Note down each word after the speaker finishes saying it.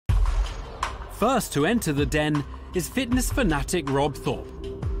First to enter the den is fitness fanatic Rob Thorpe.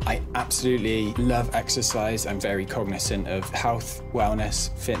 I absolutely love exercise. I'm very cognizant of health, wellness,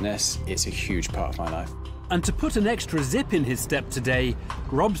 fitness. It's a huge part of my life. And to put an extra zip in his step today,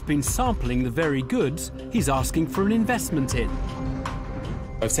 Rob's been sampling the very goods he's asking for an investment in.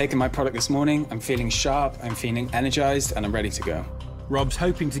 I've taken my product this morning. I'm feeling sharp, I'm feeling energized, and I'm ready to go. Rob's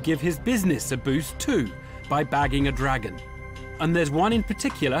hoping to give his business a boost too by bagging a dragon. And there's one in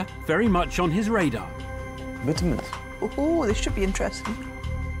particular very much on his radar. Vitamins. Oh, this should be interesting.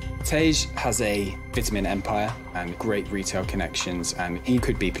 Tej has a vitamin empire and great retail connections, and he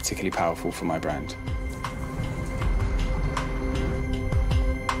could be particularly powerful for my brand.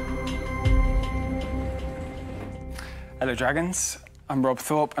 Hello, Dragons. I'm Rob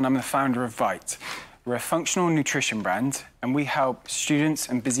Thorpe, and I'm the founder of Vite. We're a functional nutrition brand, and we help students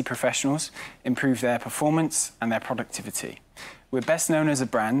and busy professionals improve their performance and their productivity. We're best known as a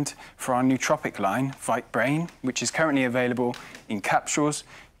brand for our nootropic line, Vite Brain, which is currently available in capsules,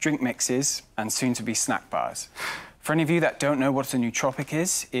 drink mixes, and soon-to-be snack bars. For any of you that don't know what a nootropic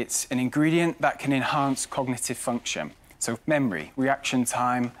is, it's an ingredient that can enhance cognitive function, so memory, reaction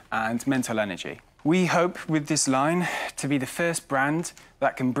time, and mental energy. We hope with this line to be the first brand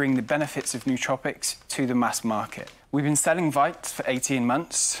that can bring the benefits of nootropics to the mass market. We've been selling Vite for 18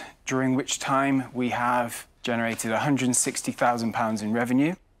 months, during which time we have generated £160,000 in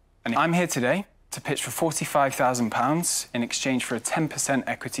revenue. And I'm here today to pitch for £45,000 in exchange for a 10%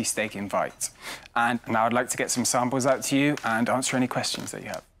 equity stake in Vite. And now I'd like to get some samples out to you and answer any questions that you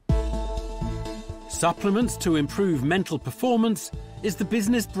have. Supplements to improve mental performance is the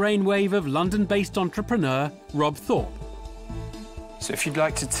business brainwave of London-based entrepreneur Rob Thorpe. So if you'd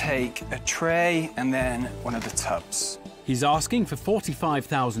like to take a tray and then one of the tubs. He's asking for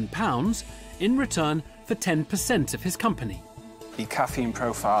 £45,000 in return for 10% of his company. The caffeine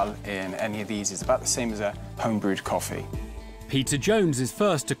profile in any of these is about the same as a home-brewed coffee. Peter Jones is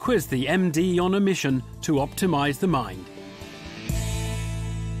first to quiz the MD on a mission to optimise the mind.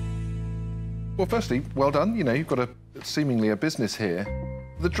 Well, firstly, well done. You know, you've got seemingly a business here.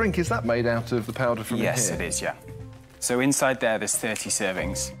 The drink, is that made out of the powder from here? Yes, it is, yeah. So inside there's 30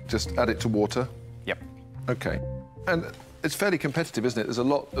 servings. Just add it to water? Yep. OK. And it's fairly competitive, isn't it? There's a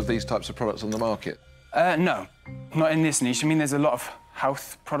lot of these types of products on the market. No, not in this niche. I mean, there's a lot of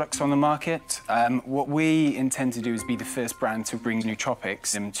health products on the market. What we intend to do is be the first brand to bring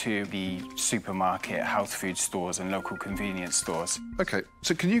nootropics into the supermarket, health food stores and local convenience stores. OK,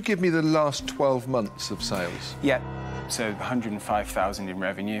 so can you give me the last 12 months of sales? Yeah, so 105,000 in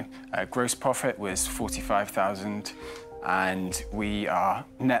revenue. Gross profit was 45,000, and we are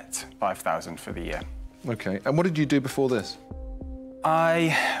net 5,000 for the year. OK, and what did you do before this?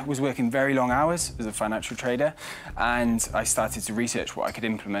 I was working very long hours as a financial trader, and I started to research what I could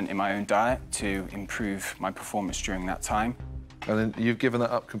implement in my own diet to improve my performance during that time. And then you've given that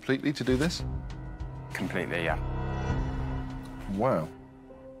up completely to do this? Completely, yeah. Wow.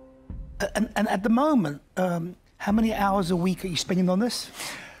 And at the moment, how many hours a week are you spending on this?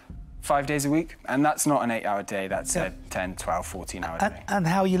 5 days a week, and that's not an 8-hour day, that's a 10, 12, 14-hour day. And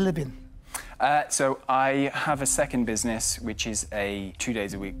how are you living? So I have a second business, which is a 2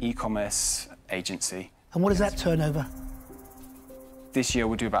 days a week e-commerce agency. And what is that turnover? This year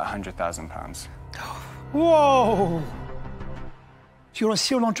we'll do about £100,000. Whoa! So you're a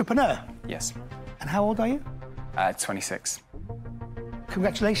serial entrepreneur? Yes. And how old are you? 26.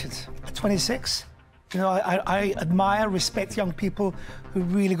 Congratulations. At 26? You know, I admire, respect young people who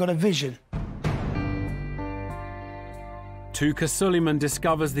really got a vision. Tuka Suleiman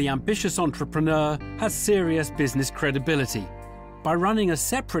discovers the ambitious entrepreneur has serious business credibility by running a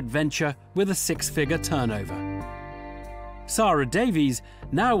separate venture with a 6-figure turnover. Sarah Davies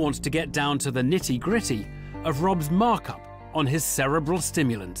now wants to get down to the nitty-gritty of Rob's markup on his cerebral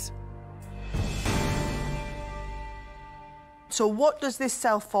stimulants. So what does this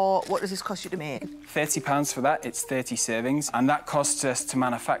sell for? What does this cost you to make? £30 for that, it's 30 servings, and that costs us to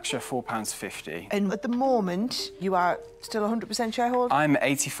manufacture £4.50. And at the moment, you are still 100% shareholder? I'm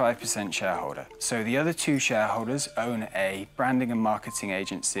 85% shareholder. So the other 2 shareholders own a branding and marketing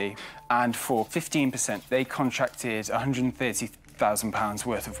agency, and for 15%, they contracted £130,000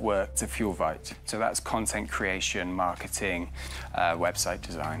 worth of work to fuel Vite. So that's content creation, marketing, website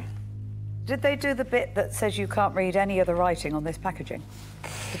design. Did they do the bit that says you can't read any of the writing on this packaging?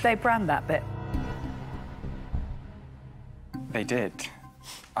 Did they brand that bit? They did.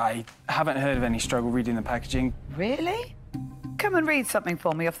 I haven't heard of any struggle reading the packaging. Really? Come and read something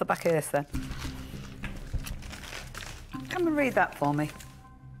for me off the back of this, then. Come and read that for me.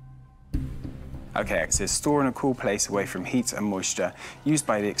 OK, it says store in a cool place away from heat and moisture, used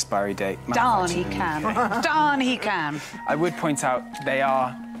by the expiry date. Darn, he can. Darn, he can. I would point out they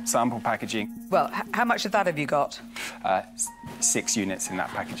are sample packaging. Well, how much of that have you got? 6 units in that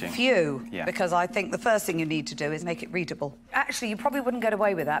packaging. Few. Yeah. Because I think the first thing you need to do is make it readable. Actually, you probably wouldn't get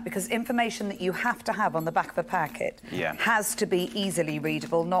away with that because information that you have to have on the back of a packet has to be easily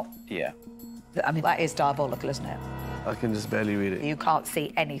readable, not... Yeah. I mean, that is diabolical, isn't it? I can just barely read it. You can't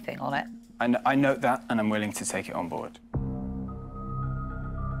see anything on it. I note that, and I'm willing to take it on board.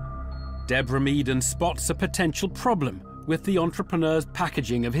 Deborah Meaden spots a potential problem with the entrepreneur's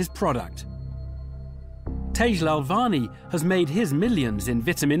packaging of his product. Tej Lalvani has made his millions in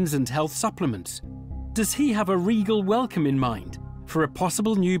vitamins and health supplements. Does he have a regal welcome in mind for a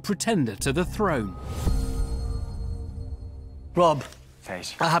possible new pretender to the throne? Rob, Tej.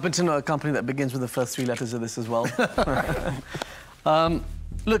 I happen to know a company that begins with the first 3 letters of this as well.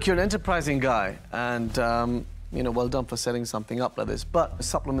 Look, you're an enterprising guy, and, you know, well done for setting something up like this. But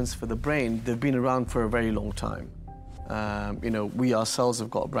supplements for the brain, they've been around for a very long time. You know, we ourselves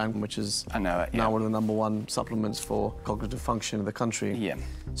have got a brand which is now one of the #1 supplements for cognitive function in the country. Yeah.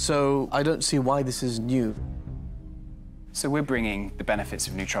 So I don't see why this is new. So we're bringing the benefits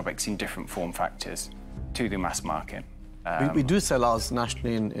of nootropics in different form factors to the mass market. We do sell ours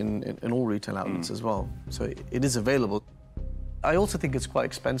nationally in all retail outlets as well, so it is available. I also think it's quite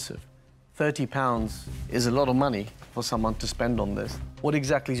expensive. £30 is a lot of money for someone to spend on this. What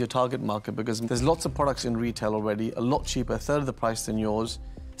exactly is your target market? Because there's lots of products in retail already, a lot cheaper, a third of the price than yours.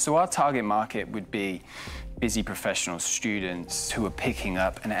 So our target market would be busy professionals, students who are picking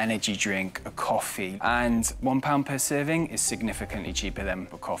up an energy drink, a coffee, and £1 per serving is significantly cheaper than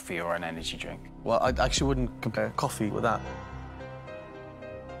a coffee or an energy drink. Well, I actually wouldn't compare coffee with that.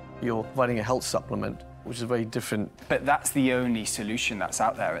 You're providing a health supplement, which is very different. But that's the only solution that's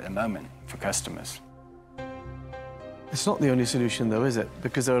out there at the moment for customers. It's not the only solution, though, is it?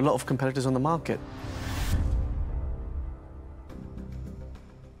 Because there are a lot of competitors on the market.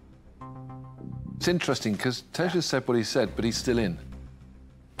 It's interesting, because Tej has said what he said, but he's still in.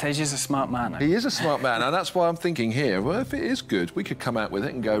 Tej is a smart man. He is a smart man, and that's why I'm thinking here, well, if it is good, we could come out with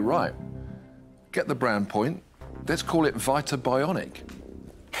it and go, right, get the brand point, let's call it Vite Bionic.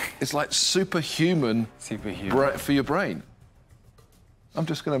 It's like superhuman for your brain. I'm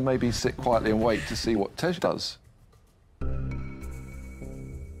just going to maybe sit quietly and wait to see what Tej does.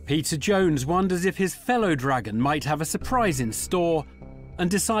 Peter Jones wonders if his fellow dragon might have a surprise in store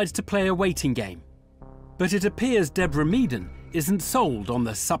and decides to play a waiting game. But it appears Deborah Meaden isn't sold on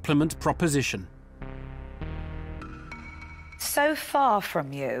the supplement proposition. So far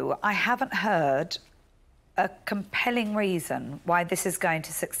from you, I haven't heard a compelling reason why this is going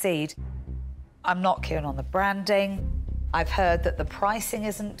to succeed. I'm not keen on the branding. I've heard that the pricing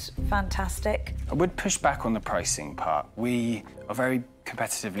isn't fantastic. I would push back on the pricing part. We are very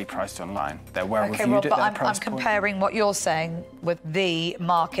competitively priced online. They're well reviewed at their price I'm comparing what you're saying with the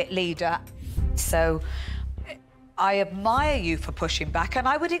market leader. So I admire you for pushing back, and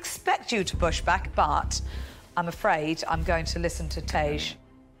I would expect you to push back, but I'm afraid I'm going to listen to Tej.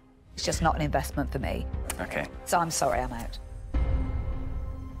 It's just not an investment for me. OK. So I'm sorry, I'm out.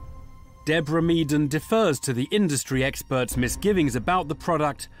 Deborah Meaden defers to the industry experts' misgivings about the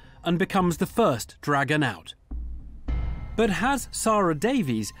product and becomes the first dragon out. But has Sarah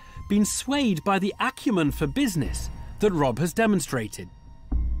Davies been swayed by the acumen for business that Rob has demonstrated?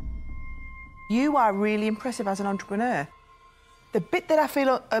 You are really impressive as an entrepreneur. The bit that I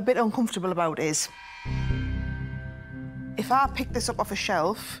feel a bit uncomfortable about is if I pick this up off a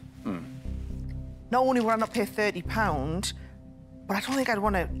shelf, not only would I not pay £30, but I don't think I'd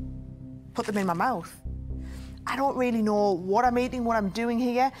want to put them in my mouth. I don't really know what I'm eating, what I'm doing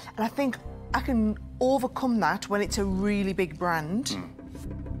here, and I think I can overcome that when it's a really big brand.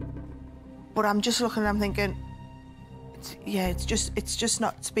 But I'm just looking and I'm thinking, it's just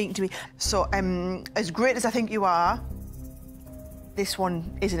not speaking to me. So as great as I think you are, this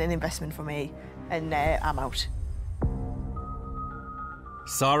one isn't an investment for me, and I'm out.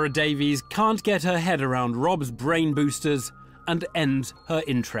 Sarah Davies can't get her head around Rob's brain boosters and ends her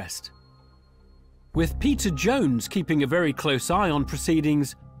interest. With Peter Jones keeping a very close eye on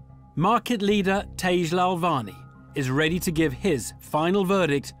proceedings, market leader Tej Lalvani is ready to give his final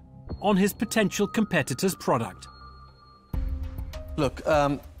verdict on his potential competitor's product. Look,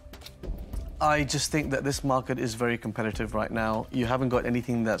 I just think that this market is very competitive right now. You haven't got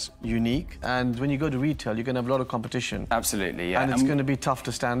anything that's unique, and when you go to retail, you're going to have a lot of competition. Absolutely, yeah. And it's going to be tough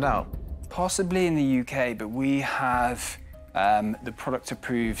to stand out. Possibly in the UK, but we have the product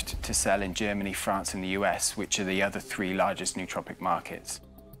approved to sell in Germany, France and the US, which are the other 3 largest nootropic markets.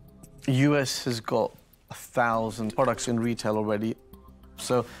 US has got 1,000 products in retail already.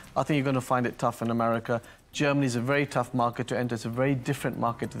 So I think you're going to find it tough in America. Germany is a very tough market to enter. It's a very different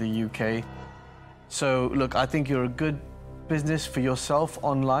market to the UK. So, look, I think you're a good business for yourself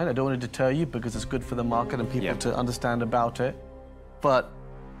online. I don't want to deter you because it's good for the market and people to understand about it. But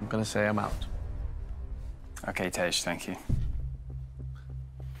I'm going to say I'm out. OK, Tej, thank you.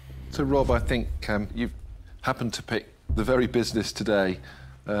 So, Rob, I think you've happened to pick the very business today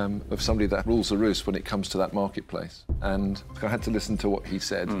of somebody that rules the roost when it comes to that marketplace. And I had to listen to what he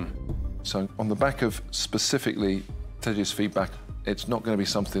said. So on the back of specifically Tej's feedback, it's not going to be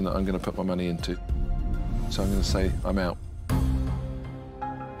something that I'm going to put my money into. So I'm going to say I'm out.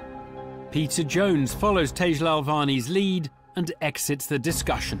 Peter Jones follows Tej Lalvani's lead and exits the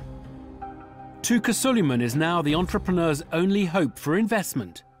discussion. Tuka Suleiman is now the entrepreneur's only hope for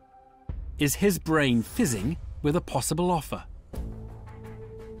investment. Is his brain fizzing with a possible offer?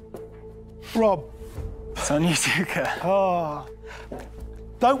 Rob. It's on you, Tuka. Oh,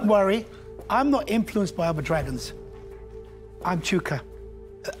 don't worry. I'm not influenced by other dragons. I'm Tuka,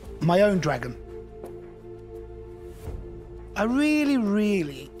 my own dragon. I really,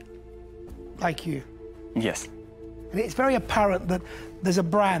 really like you. Yes. And it's very apparent that there's a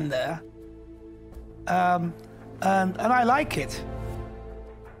brand there, and I like it.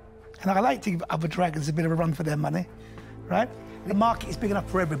 And I like to give other dragons a bit of a run for their money, right? The market is big enough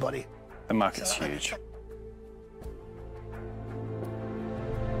for everybody. The market's huge.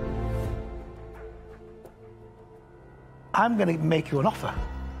 I'm going to make you an offer.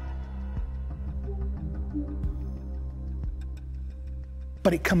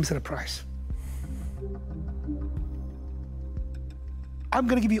 But it comes at a price. I'm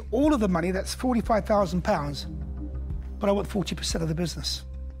going to give you all of the money, that's £45,000, but I want 40% of the business.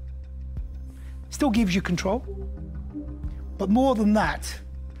 Still gives you control, but more than that,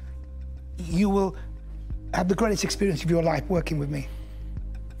 you will have the greatest experience of your life working with me.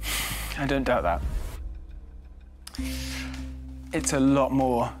 I don't doubt that. It's a lot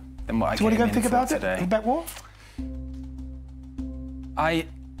more than what I came in for today. Do you want to go and think about it? About what?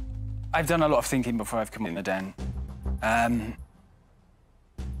 I've done a lot of thinking before I've come in the den.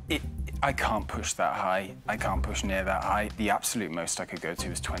 I can't push that high. I can't push near that high. The absolute most I could go to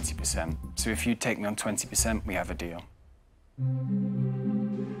is 20%. So if you take me on 20%, we have a deal.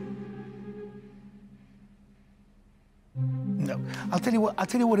 No, I'll tell you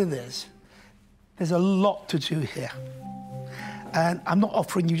what it is. There's a lot to do here. And I'm not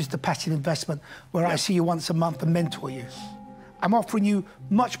offering you just a passive investment where I see you once a month and mentor you. I'm offering you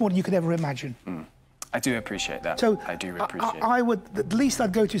much more than you could ever imagine. I do appreciate that. So I do appreciate it. I would, the least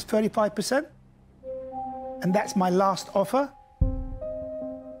I'd go to is 35%. And that's my last offer.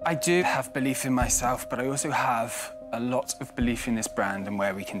 I do have belief in myself, but I also have a lot of belief in this brand and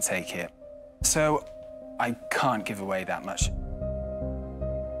where we can take it. So I can't give away that much.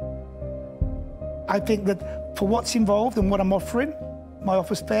 I think that for what's involved and what I'm offering, my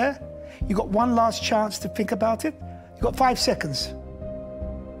offer's fair. You've got one last chance to think about it. You've got 5 seconds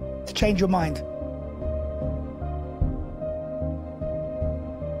to change your mind.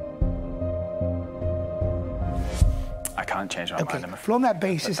 I can't change my mind, I'm afraid. Well, on that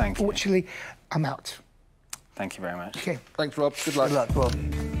basis, unfortunately, I'm out. Thank you very much. Okay. Thanks, Rob. Good luck. Good luck, Rob.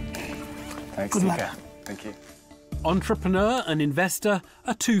 Thanks, Good luck. Tuka. Thank you. Entrepreneur and investor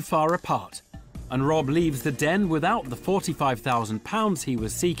are too far apart, and Rob leaves the den without the £45,000 he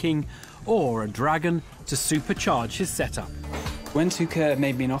was seeking or a dragon to supercharge his setup. When Tuka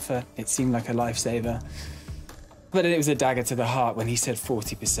made me an offer, it seemed like a lifesaver. But it was a dagger to the heart when he said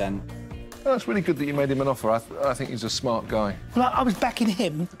 40%. Oh, it's really good that you made him an offer. I think he's a smart guy. Well, I was backing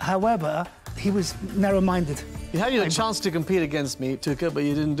him. However, he was narrow-minded. You had your chance to compete against me, Tuka, but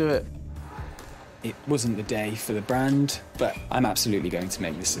you didn't do it. It wasn't the day for the brand, but I'm absolutely going to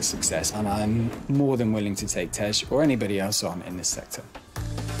make this a success, and I'm more than willing to take Tej or anybody else on in this sector.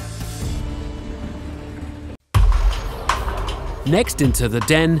 Next into the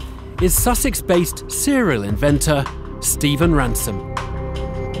den is Sussex-based serial inventor Stephen Ransom.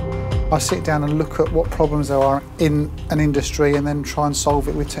 I sit down and look at what problems there are in an industry and then try and solve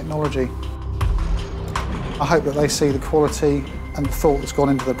it with technology. I hope that they see the quality and the thought that's gone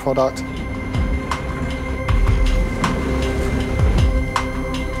into the product.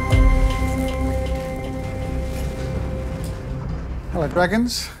 Hello,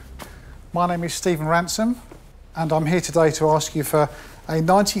 Dragons. My name is Stephen Ransom, and I'm here today to ask you for a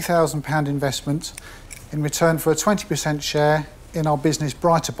 £90,000 investment in return for a 20% share in our business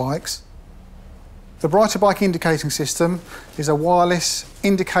Brighter Bikes. The Brighter Bike indicating system is a wireless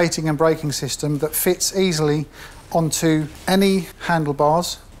indicating and braking system that fits easily onto any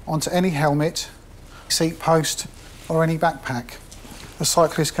handlebars onto any helmet, seat post or any backpack. The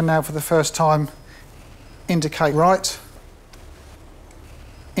cyclist can now for the first time indicate right,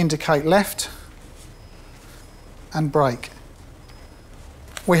 indicate left and brake.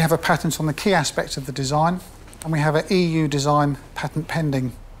 We have a patent on the key aspects of the design and we have an EU design patent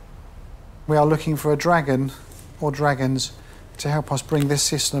pending. We are looking for a dragon or dragons to help us bring this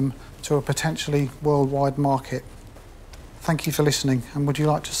system to a potentially worldwide market. Thank you for listening, and would you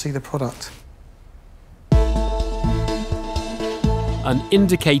like to see the product? An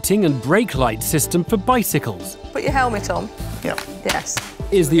indicating and brake light system for bicycles Put your helmet on. Yep. Yes.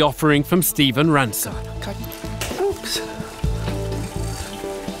 is the offering from Stephen Ransom, Oops.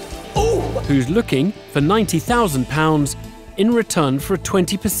 who's looking for £90,000 in return for a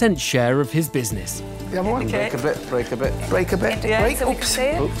 20% share of his business. The other one? Okay. Brake a bit, brake a bit. Brake a bit. Yeah, Brake. so we can Oops. see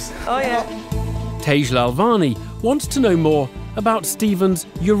it. Oops. Oh, yeah. Tej Lalvani wants to know more about Stephen's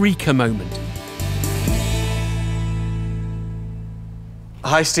eureka moment.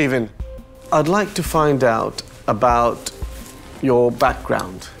 Hi, Stephen. I'd like to find out about your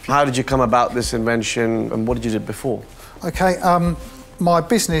background. How did you come about this invention and what did you do before? Okay, my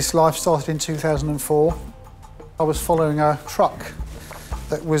business life started in 2004. I was following a truck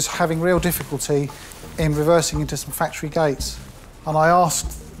that was having real difficulty in reversing into some factory gates. And I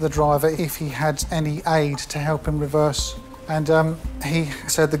asked the driver if he had any aid to help him reverse. And he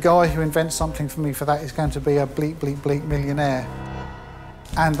said, the guy who invents something for me for that is going to be a bleep, bleep, bleep millionaire.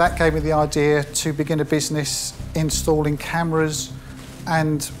 And that gave me the idea to begin a business installing cameras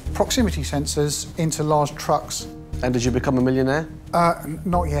and proximity sensors into large trucks. And did you become a millionaire?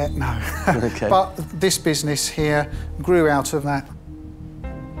 Not yet, no. Okay. But this business here grew out of that.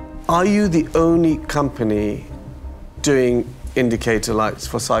 Are you the only company doing indicator lights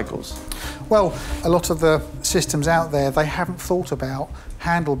for cycles? Well, a lot of the systems out there, they haven't thought about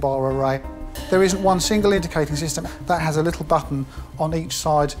handlebar array. There isn't one single indicating system that has a little button on each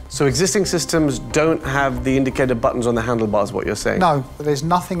side. So existing systems don't have the indicator buttons on the handlebars, what you're saying? No, there's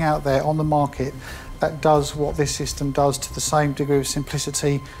nothing out there on the market that does what this system does to the same degree of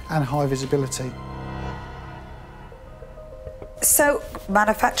simplicity and high visibility. So,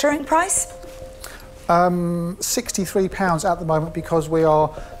 manufacturing price? £63 at the moment because we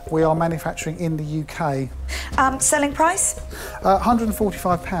are manufacturing in the UK. Selling price?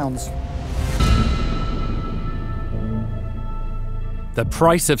 £145. The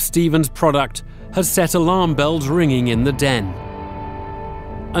price of Stephen's product has set alarm bells ringing in the den.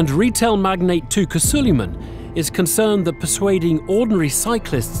 And retail magnate Tuka Suleiman is concerned that persuading ordinary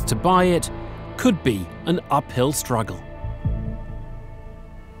cyclists to buy it could be an uphill struggle.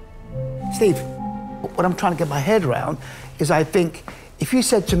 Steve, what I'm trying to get my head around is I think if you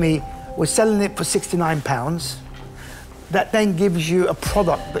said to me, we're selling it for £69, that then gives you a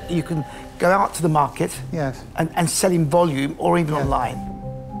product that you can go out to the market Yes. and sell in volume or even online.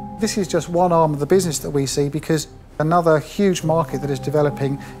 This is just one arm of the business that we see because another huge market that is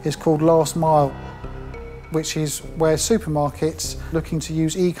developing is called last mile, which is where supermarkets looking to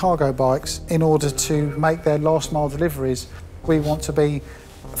use e-cargo bikes in order to make their last mile deliveries. We want to be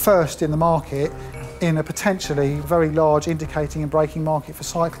first in the market in a potentially very large indicating and braking market for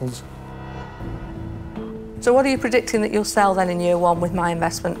cycles. So what are you predicting that you'll sell then in year one with my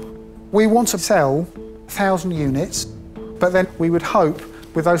investment? We want to sell 1,000 units, but then we would hope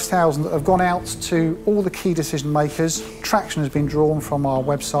with those 1,000 that have gone out to all the key decision makers, traction has been drawn from our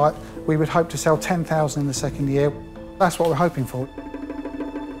website, we would hope to sell 10,000 in the second year. That's what we're hoping for.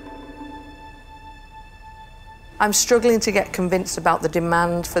 I'm struggling to get convinced about the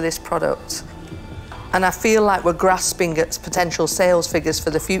demand for this product. And I feel like we're grasping at potential sales figures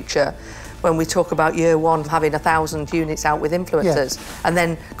for the future when we talk about year one having 1,000 units out with influencers and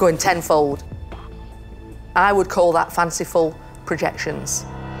then going tenfold. I would call that fanciful projections.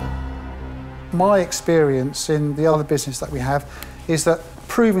 My experience in the other business that we have is that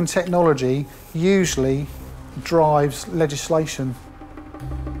proven technology usually drives legislation.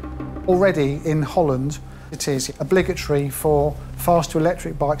 Already in Holland, it is obligatory for fast to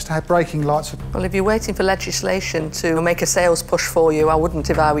electric bikes to have braking lights. Well, if you're waiting for legislation to make a sales push for you, I wouldn't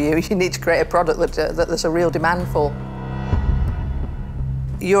if I were you. You need to create a product that there's a real demand for.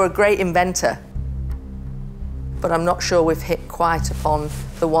 You're a great inventor, but I'm not sure we've hit quite upon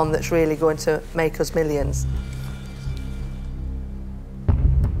the one that's really going to make us millions.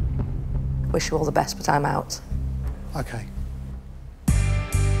 Wish you all the best, but I'm out. Okay.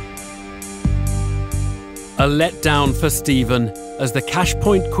 A letdown for Stephen as the Cash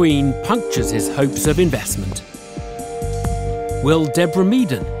Point Queen punctures his hopes of investment. Will Deborah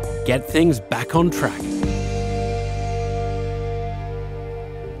Meaden get things back on track?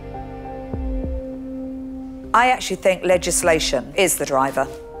 I actually think legislation is the driver.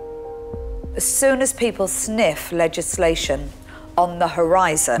 As soon as people sniff legislation on the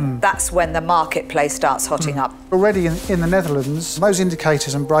horizon, that's when the marketplace starts hotting up. Already in the Netherlands, those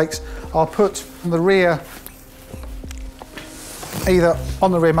indicators and brakes are put on the rear, either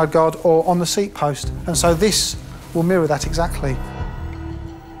on the rear mudguard or on the seat post. And so this will mirror that exactly.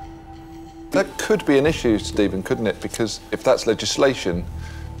 That could be an issue, Stephen, couldn't it? Because if that's legislation,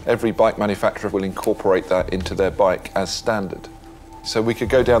 every bike manufacturer will incorporate that into their bike as standard. So we could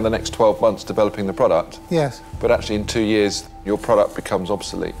go down the next 12 months developing the product. Yes. But actually in 2 years, your product becomes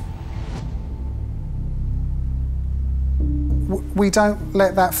obsolete. We don't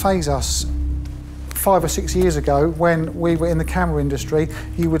let that faze us. 5 or 6 years ago, when we were in the camera industry,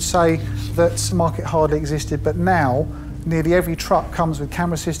 you would say that the market hardly existed, but now nearly every truck comes with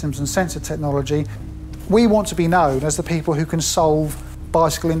camera systems and sensor technology. We want to be known as the people who can solve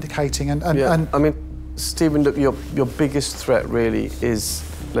bicycle indicating and I mean, Stephen, look, your biggest threat really is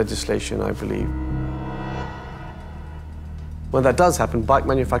legislation, I believe. When that does happen, bike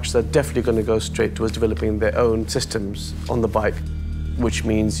manufacturers are definitely going to go straight towards developing their own systems on the bike, which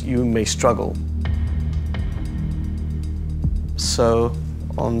means you may struggle. So,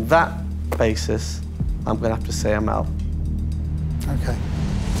 on that basis, I'm going to have to say I'm out. Okay.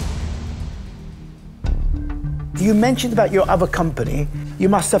 You mentioned about your other company. You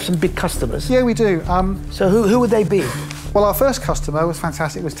must have some big customers. Yeah, we do. So who would they be? Well, our first customer was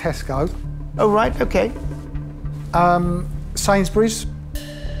fantastic, was Tesco. Oh, right, okay. Sainsbury's.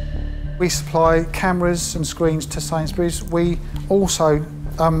 We supply cameras and screens to Sainsbury's. We also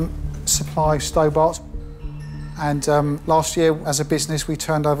supply Stobarts. And last year, as a business, we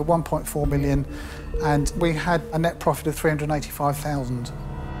turned over 1.4 million and we had a net profit of 385,000.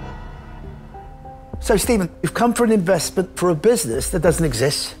 So, Stephen, you've come for an investment for a business that doesn't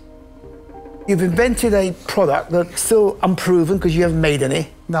exist. You've invented a product that's still unproven because you haven't made any.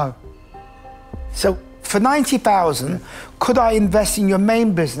 No. So, for 90,000, could I invest in your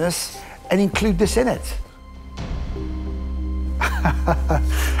main business and include this in it?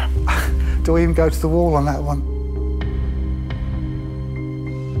 Do we even go to the wall on that one?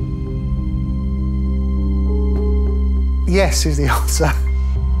 Yes is the answer.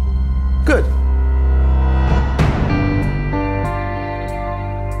 Good.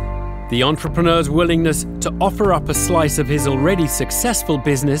 The entrepreneur's willingness to offer up a slice of his already successful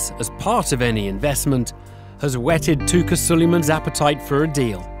business as part of any investment has whetted Tuka Suleiman's appetite for a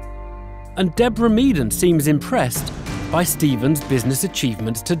deal. And Deborah Meaden seems impressed by Stephen's business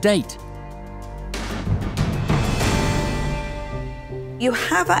achievements to date. You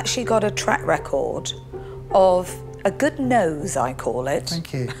have actually got a track record of a good nose, I call it.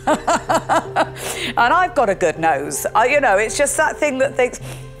 Thank you. And I've got a good nose. You know, it's just that thing that thinks,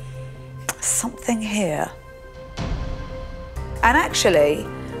 something here. And actually,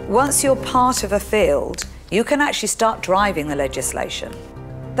 once you're part of a field, you can actually start driving the legislation.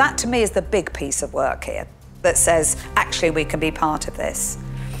 That, to me, is the big piece of work here that says, actually, we can be part of this,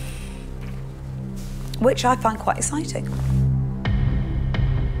 which I find quite exciting.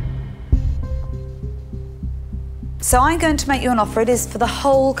 So I'm going to make you an offer. It is for the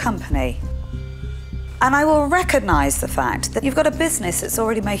whole company. And I will recognise the fact that you've got a business that's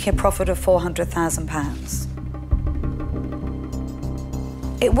already making a profit of £400,000.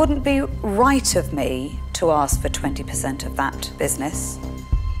 It wouldn't be right of me to ask for 20% of that business.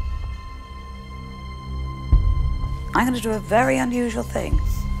 I'm going to do a very unusual thing.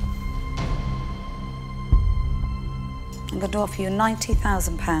 I'm going to offer you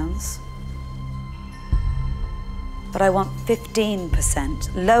 £90,000. But I want 15%,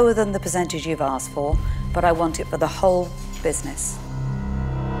 lower than the percentage you've asked for, but I want it for the whole business.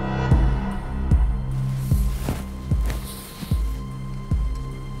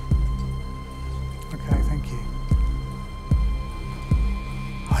 Okay, thank you.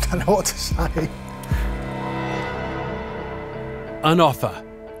 I don't know what to say. An offer.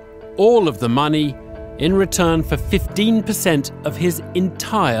 All of the money in return for 15% of his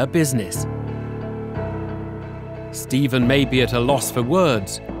entire business. Stephen may be at a loss for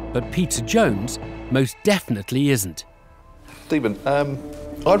words, but Peter Jones most definitely isn't. Stephen, I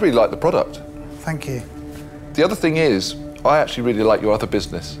really like the product. Thank you. The other thing is, I actually really like your other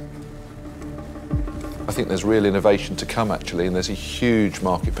business. I think there's real innovation to come, actually, and there's a huge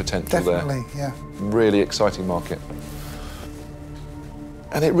market potential there. Definitely, yeah. Really exciting market.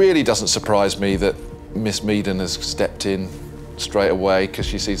 And it really doesn't surprise me that Miss Meaden has stepped in straight away because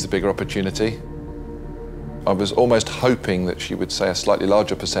she sees the bigger opportunity. I was almost hoping that she would say a slightly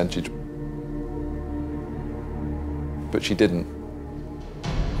larger percentage, but she didn't.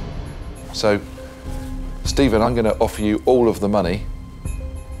 So Stephen, I'm going to offer you all of the money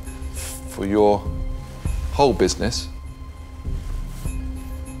for your whole business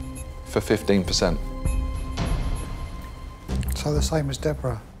for 15%. So the same as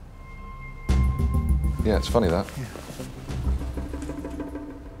Deborah. Yeah, it's funny that. Yeah.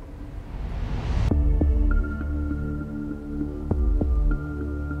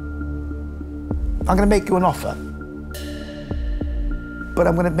 I'm going to make you an offer, but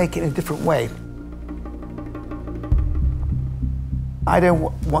I'm going to make it in a different way. I don't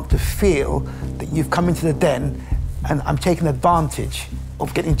want to feel that you've come into the den and I'm taking advantage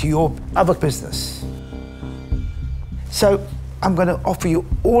of getting into your other business. So I'm going to offer you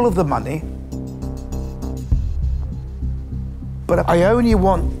all of the money, but I only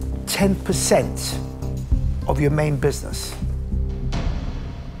want 10% of your main business.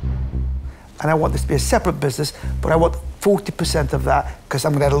 And I want this to be a separate business, but I want 40% of that because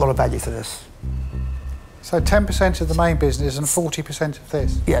I'm going to add a lot of value to this. So 10% of the main business and 40% of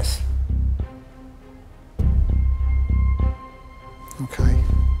this? Yes. Okay.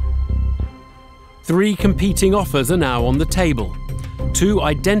 3 competing offers are now on the table. 2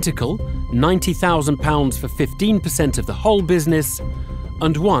 identical, £90,000 for 15% of the whole business,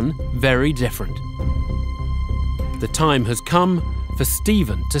 and 1 very different. The time has come for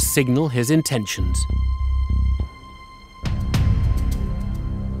Stephen to signal his intentions.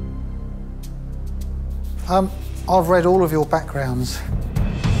 I've read all of your backgrounds,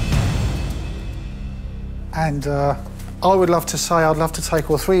 and I would love to say I'd love to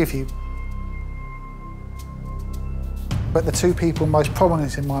take all 3 of you. But the 2 people most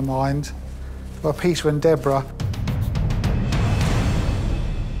prominent in my mind were Peter and Deborah.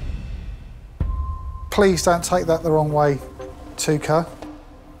 Please don't take that the wrong way, Tuka.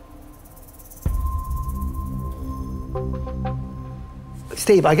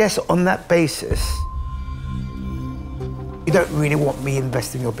 Steve, I guess on that basis, you don't really want me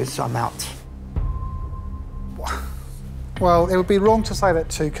investing in your business, so I'm out. Well, it would be wrong to say that,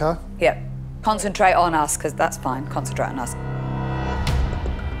 Tuka. Yep. Concentrate on us, because that's fine. Concentrate on us.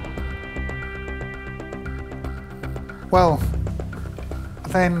 Well,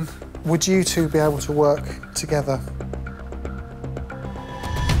 then would you 2 be able to work together?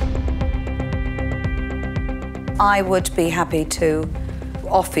 I would be happy to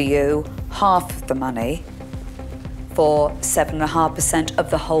offer you half the money for 7.5% of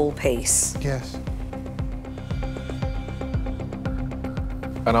the whole piece. Yes.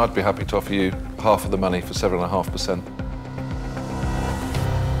 And I'd be happy to offer you half of the money for 7.5%.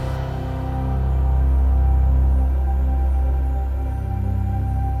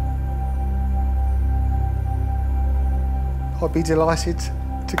 I'd be delighted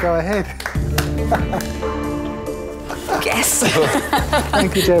to go ahead. Yes.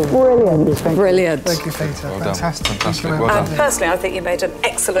 Thank you, Deborah. Brilliant. Brilliant. Thank you, Peter. Well Fantastic. done. Fantastic. Thank you Well very done. Personally, I think you made an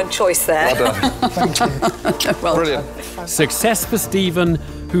excellent choice there. Well done. Thank you. Well Brilliant. done. Success for Stephen,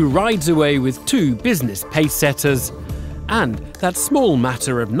 who rides away with 2 business pace-setters, and that small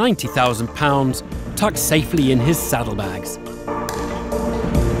matter of £90,000 tucked safely in his saddlebags.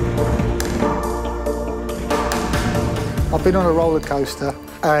 I've been on a roller coaster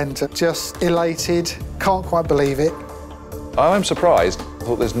and just elated, can't quite believe it. I'm surprised. I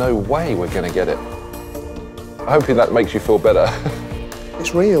thought there's no way we're going to get it. Hopefully that makes you feel better.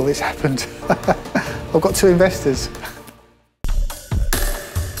 It's real, it's happened. I've got 2 investors.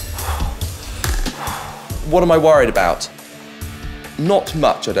 What am I worried about? Not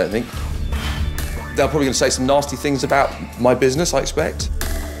much, I don't think. They're probably going to say some nasty things about my business, I expect.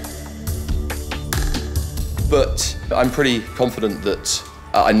 But I'm pretty confident that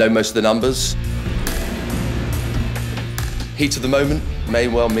I know most of the numbers. Heat of the moment may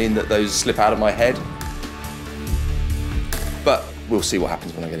well mean that those slip out of my head. But we'll see what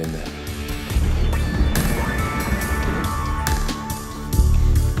happens when I get in there.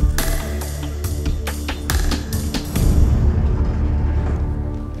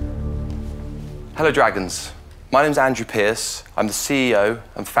 Hello, Dragons. My name's Andrew Pearce. I'm the CEO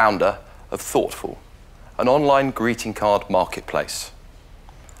and founder of Thortful, an online greeting card marketplace.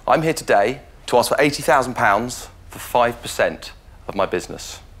 I'm here today to ask for £80,000 for 5% of my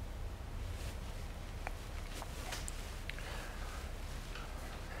business.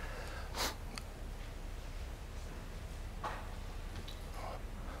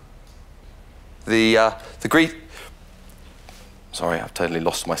 Sorry, I've totally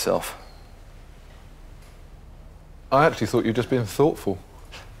lost myself. I actually thought you'd just been thoughtful.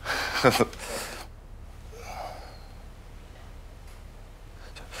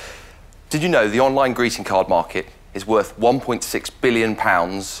 Did you know the online greeting card market is worth £1.6 billion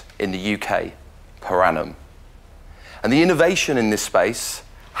in the UK per annum. And the innovation in this space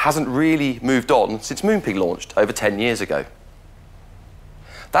hasn't really moved on since Moonpig launched over 10 years ago.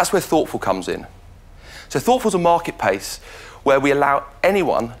 That's where Thortful comes in. So Thortful's a marketplace where we allow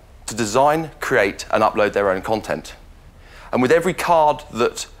anyone to design, create and upload their own content. And with every card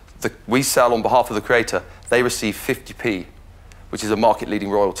that we sell on behalf of the creator, they receive 50p, which is a market-leading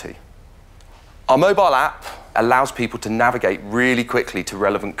royalty. Our mobile app allows people to navigate really quickly to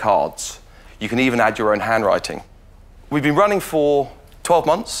relevant cards. You can even add your own handwriting. We've been running for 12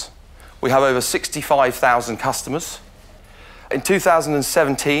 months. We have over 65,000 customers. In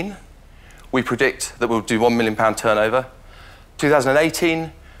 2017, we predict that we'll do £1 million turnover.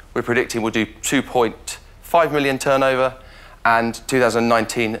 2018, we're predicting we'll do 2.5 million turnover, and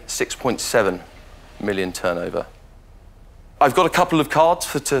 2019, 6.7 million turnover. I've got a couple of cards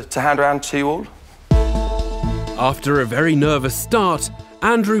to hand around to you all. After a very nervous start,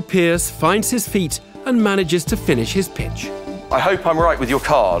 Andrew Pearce finds his feet and manages to finish his pitch. I hope I'm right with your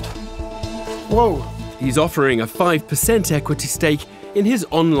card. Whoa. He's offering a 5% equity stake in his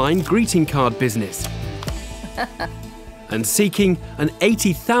online greeting card business and seeking an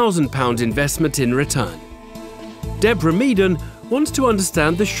 £80,000 investment in return. Deborah Meaden wants to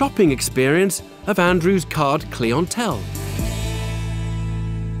understand the shopping experience of Andrew's card clientele.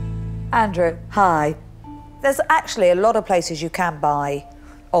 Andrew, hi. There's actually a lot of places you can buy,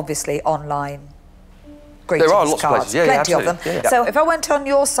 obviously, online greetings There are lots cards. of places, yeah, Plenty of them. absolutely. Yeah. So if I went on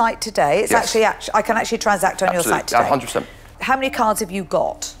your site today, it's actually I can actually transact on your site today. 100%. How many cards have you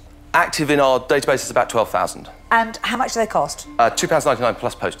got? Active in our database is about 12,000. And how much do they cost? £2.99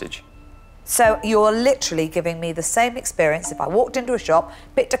 plus postage. So you're literally giving me the same experience if I walked into a shop,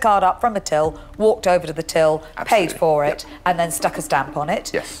 picked a card up from a till, walked over to the till, Absolutely. paid for it, and then stuck a stamp on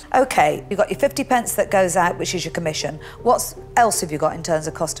it. Yes. OK, you've got your 50p that goes out, which is your commission. What else have you got in terms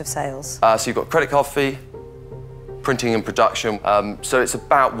of cost of sales? So you've got credit card fee, printing and production. So it's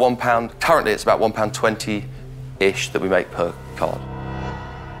about £1. Currently, it's about £1.20-ish that we make per card.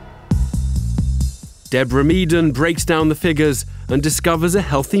 Deborah Meaden breaks down the figures and discovers a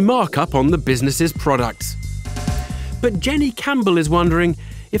healthy markup on the business's products. But Jenny Campbell is wondering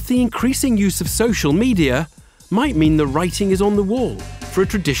if the increasing use of social media might mean the writing is on the wall for a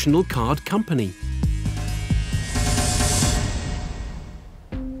traditional card company.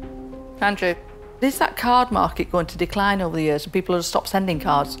 Andrew, is that card market going to decline over the years and people will stop sending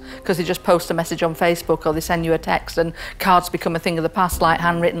cards because they just post a message on Facebook or they send you a text and cards become a thing of the past, like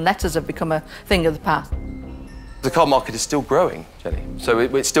handwritten letters have become a thing of the past? The card market is still growing, Jenny. So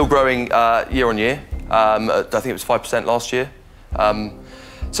it's still growing year on year. I think it was 5% last year. And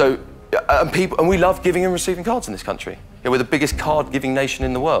we love giving and receiving cards in this country. Yeah, we're the biggest card-giving nation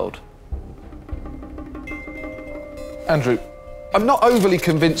in the world. Andrew, I'm not overly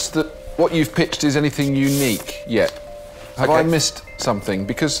convinced that what you've pitched is anything unique yet. Have I missed something?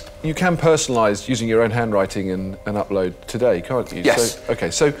 Because you can personalise using your own handwriting and upload today, can't you? Yes.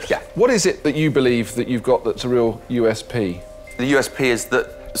 So what is it that you believe that you've got that's a real USP? The USP is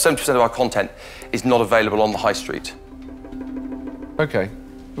that 70% of our content is not available on the high street. OK.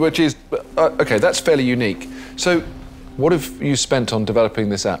 Which is... OK, that's fairly unique. So what have you spent on developing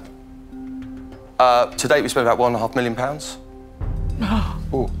this app? To date, we spent about £1.5 million.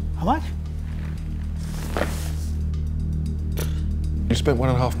 Oh. How much? You spent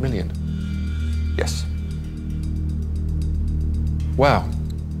 £1.5 million? Yes. Wow.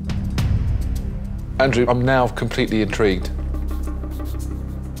 Andrew, I'm now completely intrigued.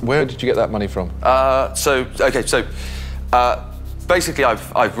 Where did you get that money from? Basically,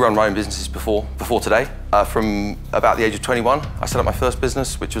 I've run my own businesses before today. From about the age of 21, I set up my first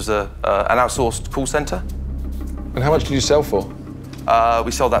business, which was an outsourced call centre. And how much did you sell for?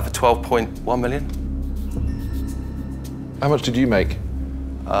 We sold that for 12.1 million. How much did you make?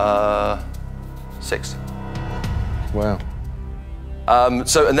 6. Wow. And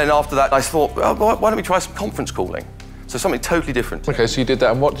then after that, I thought, why don't we try some conference calling? So something totally different. OK, so you did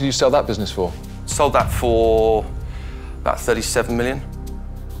that, and what did you sell that business for? Sold that for about 37 million.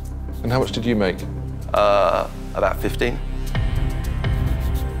 And how much did you make? About 15.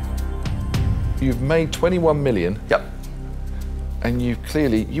 You've made 21 million. Yep. And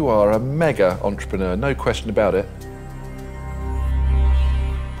you are a mega entrepreneur, no question about it.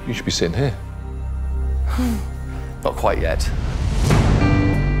 You should be sitting here. Not quite yet.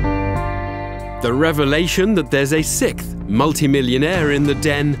 The revelation that there's a sixth multimillionaire in the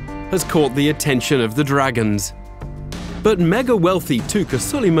den has caught the attention of the Dragons. But mega-wealthy Tuka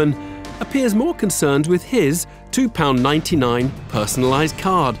Suleiman appears more concerned with his £2.99 personalised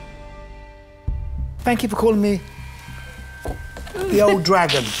card. Thank you for calling me the old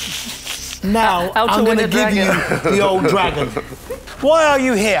dragon. Now How to I'm win going to a give you dragon. the old dragon. Why are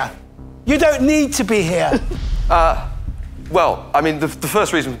you here? You don't need to be here. Well, I mean, the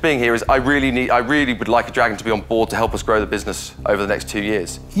first reason for being here is I really would like a dragon to be on board to help us grow the business over the next 2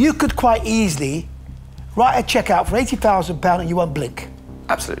 years. You could quite easily write a cheque out for £80,000 and you won't blink.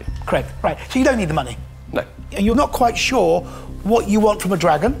 Absolutely. Correct. Right. So you don't need the money. No. And you're not quite sure what you want from a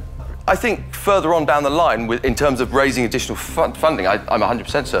dragon. I think further on down the line, in terms of raising additional funding, I'm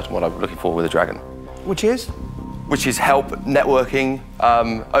 100% certain what I'm looking for with a dragon. Which is? Which is help networking,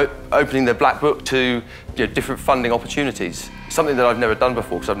 opening the black book to different funding opportunities. Something that I've never done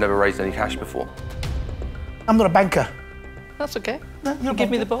before because I've never raised any cash before. I'm not a banker. That's okay. No, you give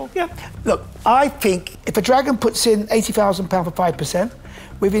me the ball. Yeah. Look, I think if a dragon puts in £80,000 for 5%,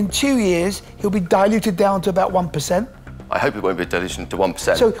 within 2 years, he'll be diluted down to about 1%. I hope it won't be a dilution to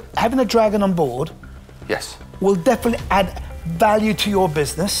 1%. So having a dragon on board yes. will definitely add value to your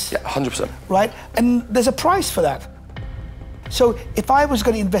business. Yeah, 100%. Right? And there's a price for that. So if I was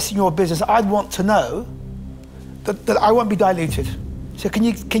going to invest in your business, I'd want to know that I won't be diluted. So can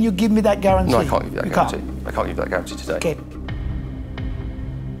you give me that guarantee? No, I can't give you that guarantee. Can't. I can't give you that guarantee today. Okay.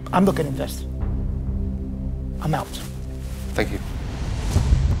 I'm not going to invest. I'm out. Thank you.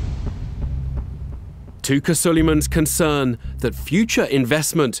 Tuka Suleiman's concern that future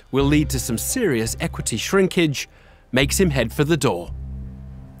investment will lead to some serious equity shrinkage makes him head for the door.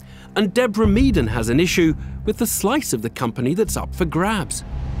 And Deborah Meaden has an issue with the slice of the company that's up for grabs.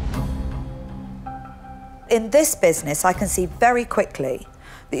 In this business, I can see very quickly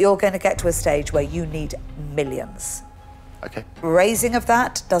that you're going to get to a stage where you need millions. Okay. Raising of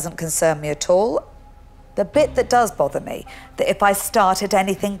that doesn't concern me at all. The bit that does bother me, that if I started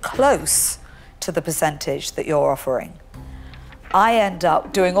anything close to the percentage that you're offering, I end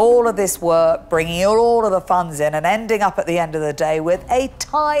up doing all of this work, bringing all of the funds in and ending up at the end of the day with a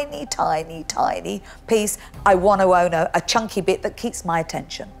tiny, tiny, tiny piece. I want to own a chunky bit that keeps my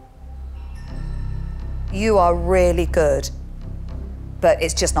attention. You are really good, but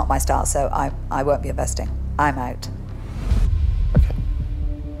it's just not my style, so I won't be investing. I'm out. Okay.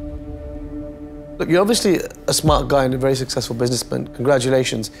 Look, you're obviously a smart guy and a very successful businessman.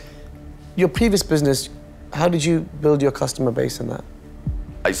 Congratulations. Your previous business, how did you build your customer base in that?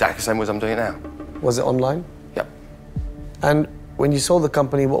 Exactly the same way as I'm doing it now. Was it online? Yep. And when you sold the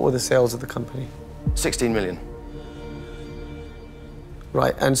company, what were the sales of the company? 16 million.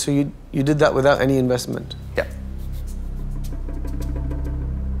 Right, and so you did that without any investment? Yep.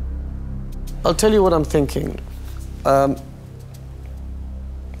 I'll tell you what I'm thinking. I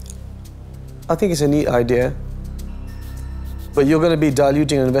think it's a neat idea, but you're going to be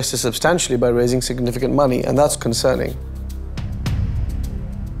diluting an investor substantially by raising significant money, and that's concerning.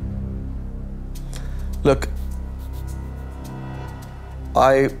 Look,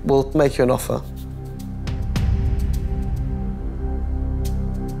 I will make you an offer.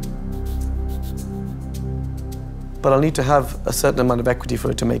 But I'll need to have a certain amount of equity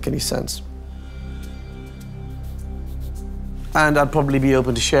for it to make any sense. And I'd probably be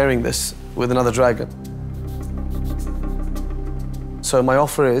open to sharing this with another dragon. So my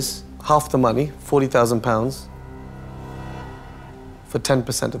offer is half the money, £40,000, for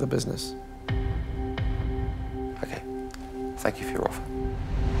 10% of the business. Okay. Thank you for your offer.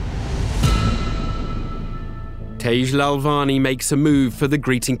 Tej Lalvani makes a move for the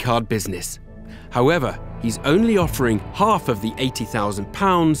greeting card business. However, he's only offering half of the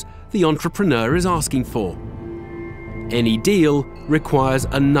 £80,000 the entrepreneur is asking for. Any deal requires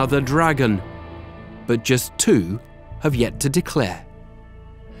another dragon, but just 2 have yet to declare.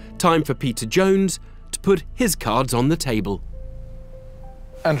 Time for Peter Jones to put his cards on the table.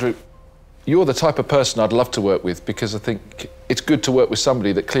 Andrew, you're the type of person I'd love to work with because I think it's good to work with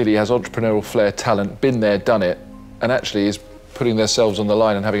somebody that clearly has entrepreneurial flair, talent, been there, done it, and actually is putting themselves on the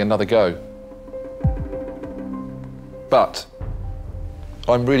line and having another go. But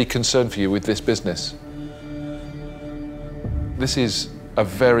I'm really concerned for you with this business. This is a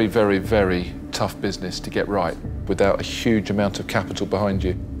very, very, very tough business to get right without a huge amount of capital behind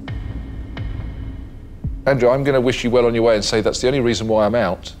you. Andrew, I'm going to wish you well on your way and say that's the only reason why I'm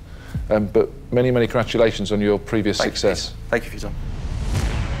out. But many, many congratulations on your previous success. Thank you for your time.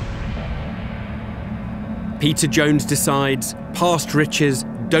 Peter Jones decides past riches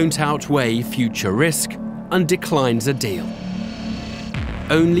don't outweigh future risk and declines a deal.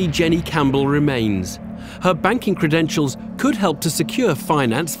 Only Jenny Campbell remains. Her banking credentials could help to secure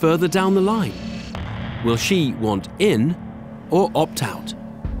finance further down the line. Will she want in or opt out?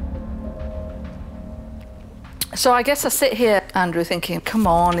 So I guess I sit here, Andrew, thinking, come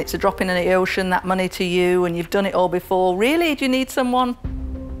on, it's a drop in the ocean, that money to you, and you've done it all before. Really? Do you need someone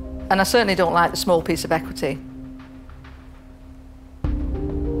And I certainly don't like the small piece of equity.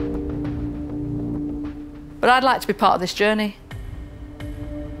 But I'd like to be part of this journey.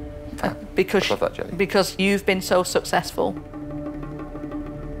 Because, I love that, Jenny. because you've been so successful.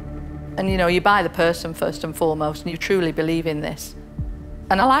 And you know, you buy the person first and foremost, and you truly believe in this.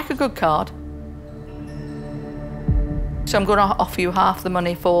 And I like a good card. So I'm going to offer you half the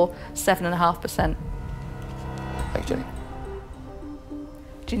money for 7.5%. Thank you, Jenny.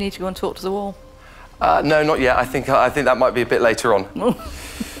 Do you need to go and talk to the wall? No, not yet. I think that might be a bit later on.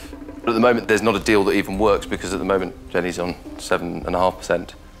 But at the moment, there's not a deal that even works because at the moment, Jenny's on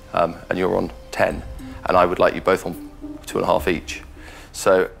 7.5%. And you're on 10, and I would like you both on 2.5 each.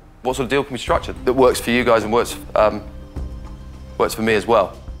 So what sort of deal can we structure that works for you guys and works for me as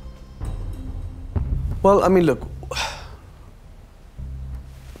well? Well, I mean, look,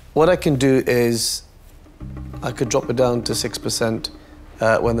 what I can do is I could drop it down to 6%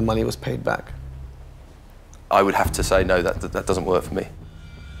 when the money was paid back. I would have to say no, that doesn't work for me.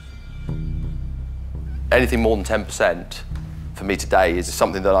 Anything more than 10% for me today is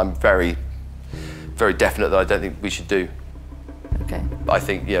something that I'm very, very definite that I don't think we should do. Okay. I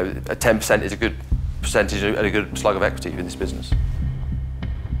think, you know, a 10% is a good percentage and a good slug of equity in this business.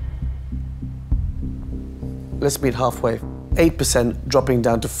 Let's meet halfway. 8% dropping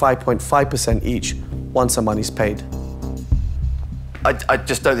down to 5.5% each once the money's paid. I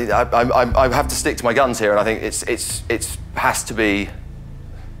just don't think I have to stick to my guns here, and I think it has to be.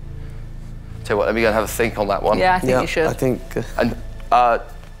 Tell you what, let me go and have a think on that one. Yeah, I think you should. I think. And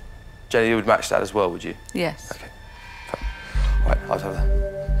Jenny, you would match that as well, would you? Yes. Okay. Right, I'll have that.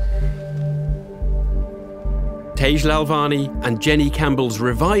 Tej Lalvani and Jenny Campbell's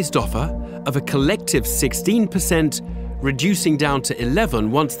revised offer of a collective 16%, reducing down to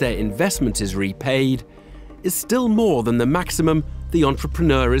 11% once their investment is repaid, is still more than the maximum the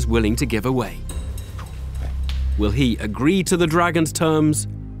entrepreneur is willing to give away. Will he agree to the Dragon's terms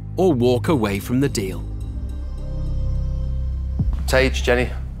or walk away from the deal? Tej, Jenny,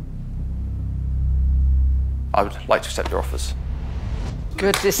 I would like to accept your offers.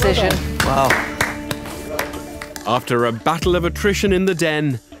 Good decision. Wow. After a battle of attrition in the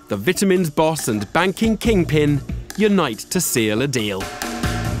den, the vitamins boss and banking kingpin unite to seal a deal.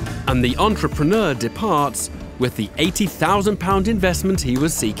 And the entrepreneur departs with the £80,000 investment he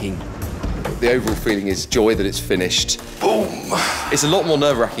was seeking. The overall feeling is joy that it's finished. Boom! It's a lot more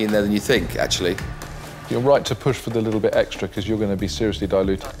nerve-wracking in there than you think, actually. You're right to push for the little bit extra because you're going to be seriously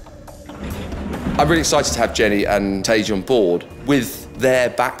diluted. I'm really excited to have Jenny and Tej on board. With their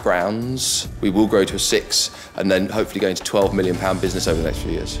backgrounds, we will grow to a 6 and then hopefully go into £12 million business over the next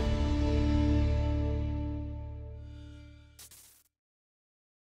few years.